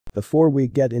Before we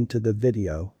get into the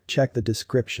video, check the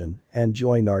description and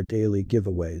join our daily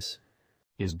giveaways.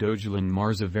 Is Dogelon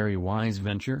Mars a very wise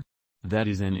venture? That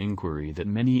is an inquiry that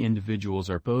many individuals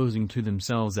are posing to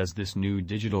themselves as this new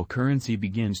digital currency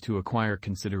begins to acquire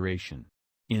consideration.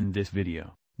 In this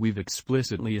video, we've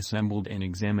explicitly assembled an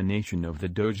examination of the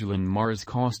Dogelon Mars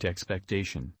cost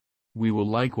expectation. We will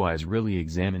likewise really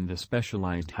examine the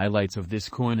specialized highlights of this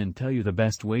coin and tell you the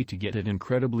best way to get it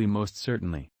incredibly most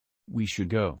certainly. We should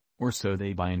go, or so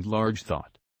they by and large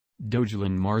thought.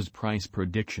 Dogelon Mars price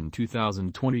prediction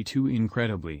 2022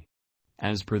 incredibly.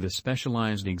 As per the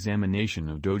specialized examination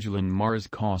of Dogelon Mars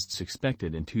costs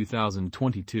expected in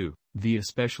 2022, the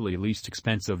especially least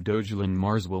expensive Dogelon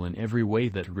Mars will in every way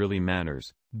that really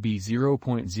matters, be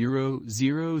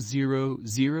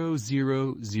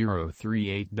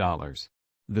 $0.0000038.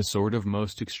 The sort of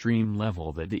most extreme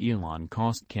level that the Elon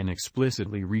cost can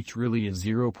explicitly reach really is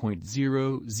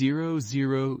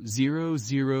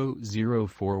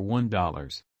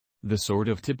 $0.0000041. The sort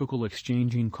of typical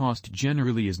exchanging cost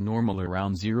generally is normal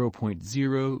around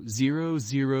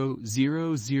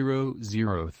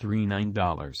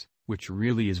 $0.0000039, which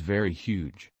really is very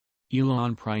huge.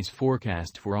 Elon price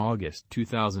forecast for August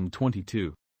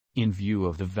 2022. In view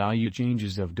of the value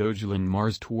changes of Dogelon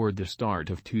Mars toward the start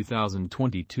of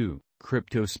 2022,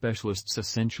 crypto specialists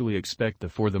essentially expect the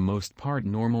for the most part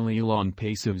normal Elon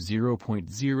pace of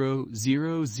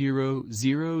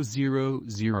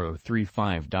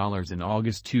 $0.0000035 in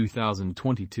August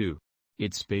 2022.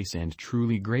 Its pace and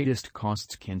truly greatest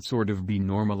costs can sort of be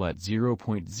normal at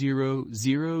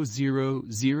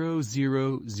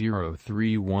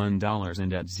 $0.0000031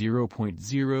 and at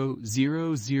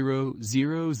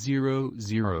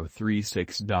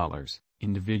 $0.0000036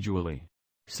 individually.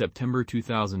 September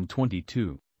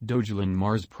 2022, Dogelon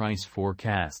Mars price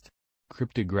forecast.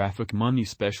 Cryptographic money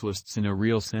specialists in a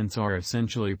real sense are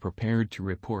essentially prepared to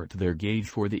report their gauge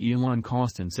for the Elon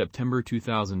cost in September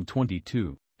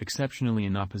 2022. Exceptionally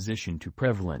in opposition to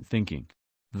prevalent thinking.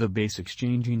 The base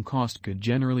exchanging cost could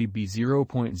generally be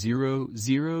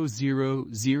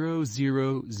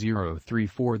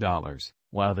 $0.0000034,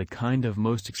 while the kind of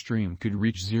most extreme could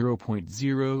reach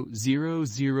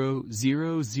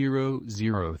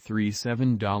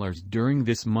 $0.0000037 during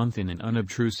this month in an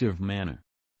unobtrusive manner.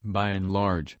 By and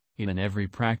large, in every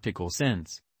practical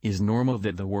sense, is normal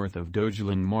that the worth of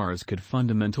Dogelon Mars could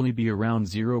fundamentally be around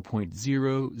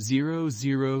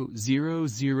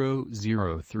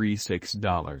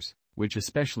 $0.0000036, which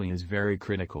especially is very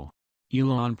critical.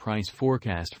 Elon price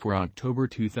forecast for October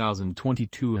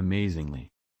 2022 amazingly.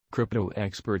 Crypto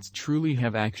experts truly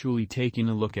have actually taken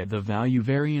a look at the value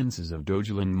variances of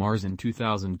Dogelon Mars in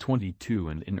 2022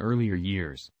 and in earlier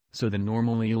years. So the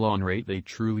normal Elon rate they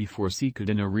truly foresee could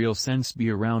in a real sense be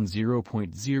around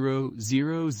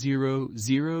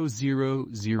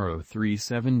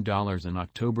 $0.0000037 in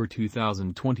October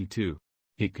 2022.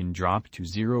 It can drop to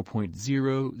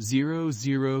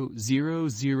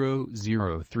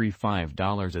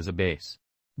 $0.0000035 as a base.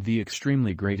 The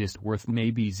extremely greatest worth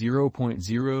may be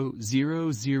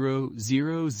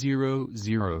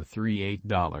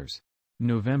 $0.0000038.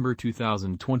 November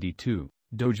 2022.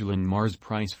 Dogelon Mars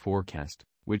price forecast,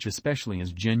 which especially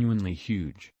is genuinely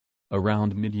huge.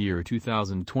 Around mid-year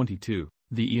 2022,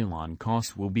 the Elon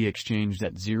cost will be exchanged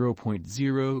at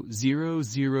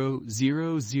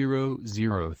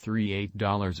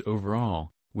 $0.0000038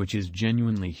 overall, which is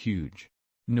genuinely huge.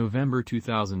 November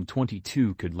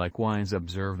 2022 could likewise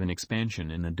observe an expansion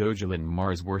in the Dogelon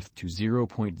Mars worth to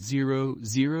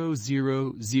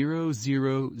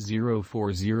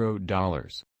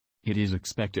 $0.0000040. It is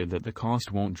expected that the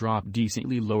cost won't drop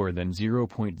decently lower than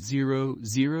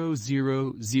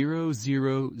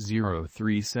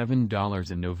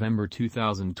 $0.0000037 in November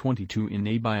 2022 in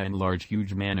a by and large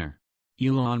huge manner.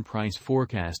 Elon price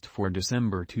forecast for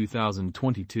December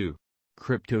 2022.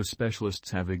 Crypto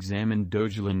specialists have examined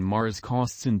Dogelon Mars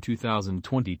costs in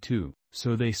 2022,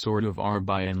 so they sort of are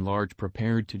by and large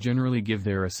prepared to generally give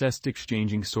their assessed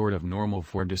exchanging sort of normal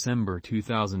for December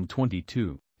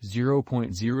 2022.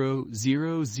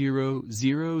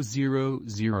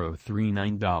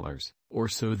 $0.0000039, or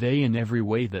so they in every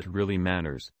way that really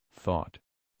matters, thought.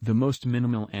 The most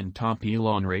minimal and top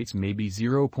Elon rates may be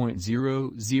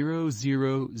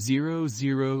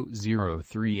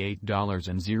 $0.0000038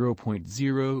 and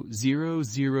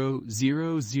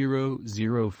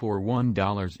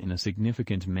 $0.0000041 in a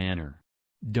significant manner.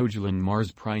 Dogelon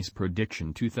Mars price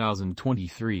prediction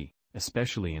 2023,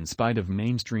 especially in spite of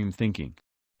mainstream thinking.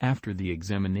 After the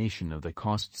examination of the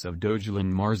costs of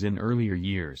Dogelon Mars in earlier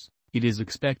years, it is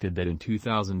expected that in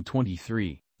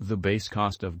 2023, The base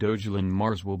cost of Dogelon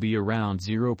Mars will be around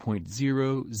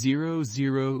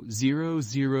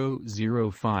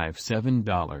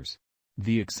 $0.0000057.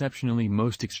 The exceptionally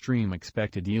most extreme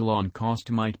expected Elon cost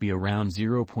might be around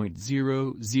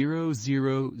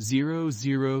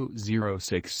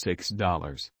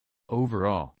 $0.0000066.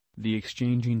 Overall, the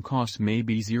exchanging cost may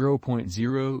be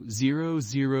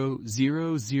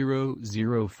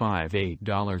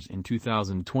 $0.0000058 in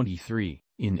 2023,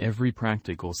 in every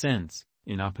practical sense,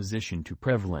 in opposition to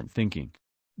prevalent thinking.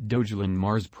 Dogelon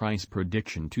Mars Price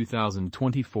Prediction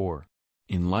 2024.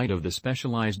 In light of the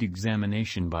specialized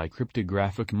examination by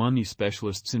cryptographic money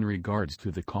specialists in regards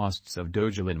to the costs of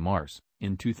Dogelon Mars,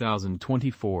 in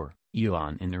 2024,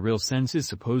 Elon in a real sense is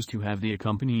supposed to have the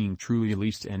accompanying truly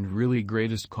least and really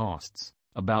greatest costs,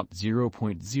 about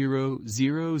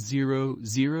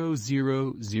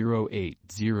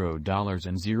 $0.0000080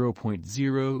 and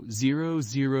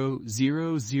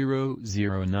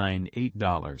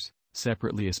 $0.0000098,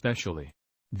 separately especially.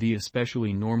 The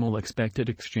especially normal expected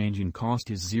exchanging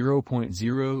cost is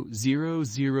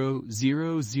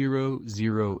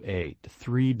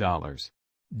 $0.0000083.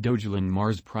 Dogelon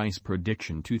Mars Price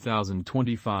Prediction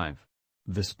 2025.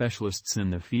 The specialists in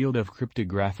the field of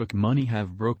cryptographic money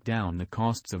have broke down the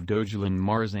costs of Dogelon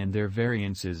Mars and their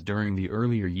variances during the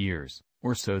earlier years,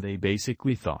 or so they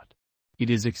basically thought. It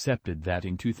is accepted that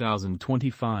in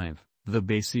 2025, the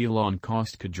base Elon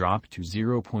cost could drop to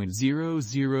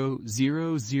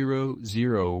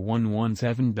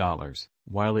 $0.000000117,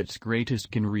 while its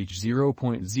greatest can reach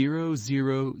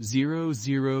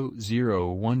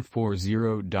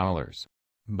 $0.000000140.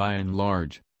 By and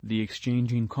large, the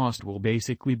exchanging cost will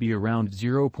basically be around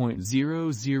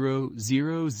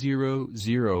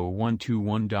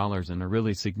 $0.000000121 in a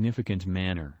really significant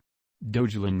manner.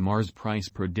 Dogelon Mars Price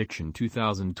Prediction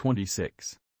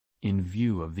 2026. In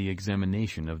view of the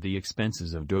examination of the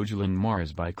expenses of Dogelon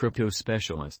Mars by crypto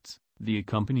specialists, the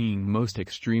accompanying most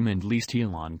extreme and least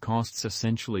Elon costs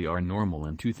essentially are normal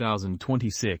in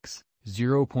 2026,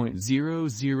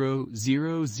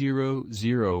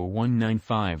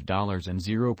 $0.000000195 and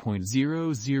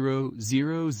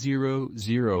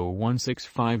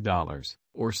 $0.000000165,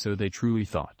 or so they truly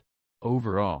thought.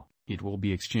 Overall, it will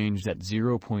be exchanged at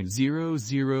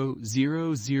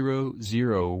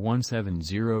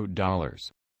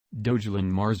 $0.000000170. Dogelon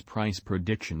Mars Price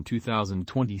Prediction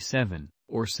 2027,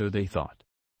 or so they thought.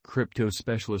 Crypto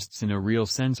specialists in a real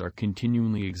sense are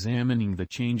continually examining the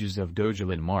changes of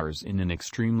Dogelon Mars in an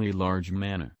extremely large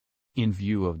manner. In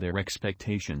view of their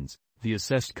expectations, the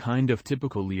assessed kind of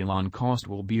typical Elon cost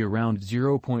will be around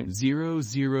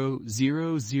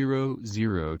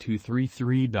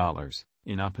 $0.000000233,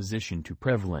 in opposition to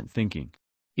prevalent thinking.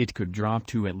 It could drop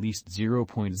to at least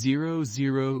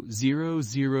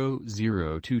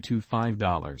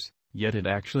 $0.000000225, yet it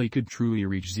actually could truly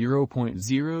reach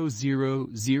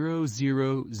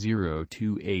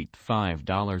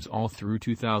 $0.000000285 all through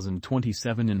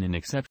 2027 in an exception.